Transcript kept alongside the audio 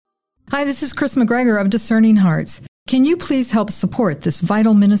Hi, this is Chris McGregor of Discerning Hearts. Can you please help support this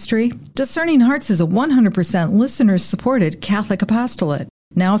vital ministry? Discerning Hearts is a 100% listener-supported Catholic apostolate.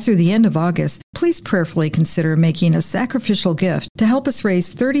 Now through the end of August, please prayerfully consider making a sacrificial gift to help us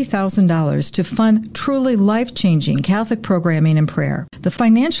raise $30,000 to fund truly life-changing Catholic programming and prayer. The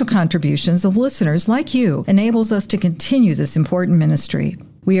financial contributions of listeners like you enables us to continue this important ministry.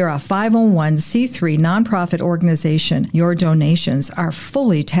 We are a 501c3 nonprofit organization. Your donations are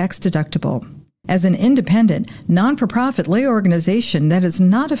fully tax-deductible. As an independent, non-for-profit lay organization that is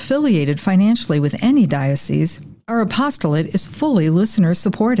not affiliated financially with any diocese, our apostolate is fully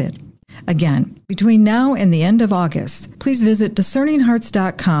listener-supported. Again, between now and the end of August, please visit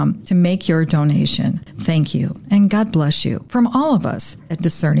discerninghearts.com to make your donation. Thank you, and God bless you from all of us at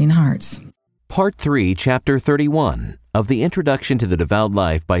Discerning Hearts. Part 3, Chapter 31 of the Introduction to the Devout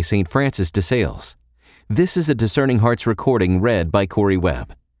Life by St. Francis de Sales. This is a Discerning Hearts recording read by Corey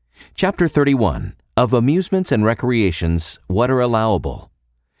Webb. Chapter 31, of Amusements and Recreations, What are Allowable?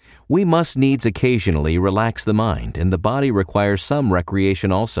 We must needs occasionally relax the mind, and the body requires some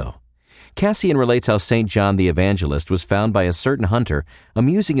recreation also. Cassian relates how St. John the Evangelist was found by a certain hunter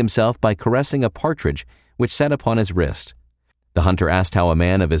amusing himself by caressing a partridge which sat upon his wrist. The hunter asked how a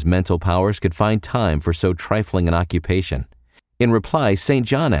man of his mental powers could find time for so trifling an occupation. In reply, St.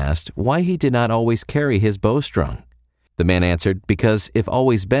 John asked why he did not always carry his bowstring. The man answered, because if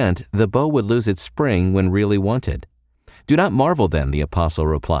always bent, the bow would lose its spring when really wanted. Do not marvel then, the apostle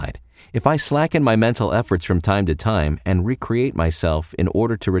replied, if I slacken my mental efforts from time to time and recreate myself in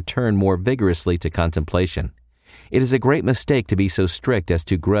order to return more vigorously to contemplation. It is a great mistake to be so strict as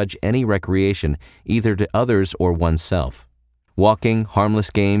to grudge any recreation either to others or oneself. Walking, harmless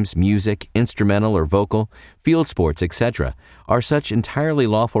games, music, instrumental or vocal, field sports, etc., are such entirely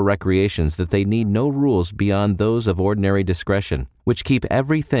lawful recreations that they need no rules beyond those of ordinary discretion, which keep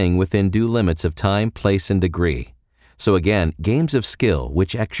everything within due limits of time, place, and degree. So again, games of skill,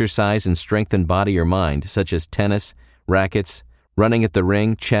 which exercise and strengthen body or mind, such as tennis, rackets, running at the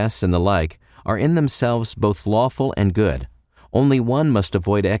ring, chess, and the like, are in themselves both lawful and good. Only one must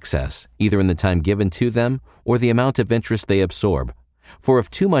avoid excess, either in the time given to them or the amount of interest they absorb. For if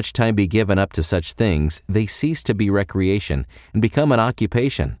too much time be given up to such things, they cease to be recreation and become an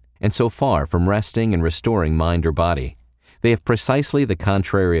occupation, and so far from resting and restoring mind or body, they have precisely the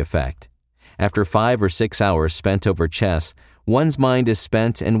contrary effect. After 5 or 6 hours spent over chess, one's mind is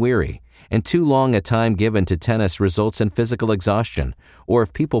spent and weary, and too long a time given to tennis results in physical exhaustion, or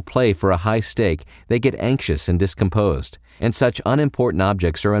if people play for a high stake, they get anxious and discomposed, and such unimportant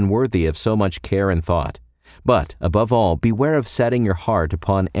objects are unworthy of so much care and thought. But, above all, beware of setting your heart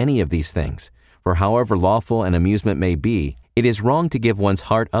upon any of these things, for however lawful an amusement may be, it is wrong to give one's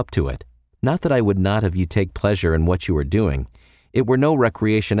heart up to it. Not that I would not have you take pleasure in what you are doing. It were no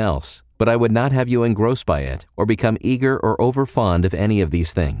recreation else, but I would not have you engrossed by it, or become eager or over-fond of any of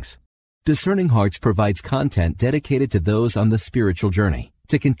these things. Discerning Hearts provides content dedicated to those on the spiritual journey.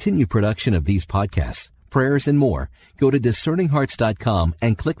 To continue production of these podcasts, prayers, and more, go to discerninghearts.com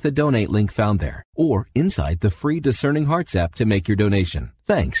and click the donate link found there, or inside the free Discerning Hearts app to make your donation.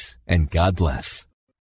 Thanks, and God bless.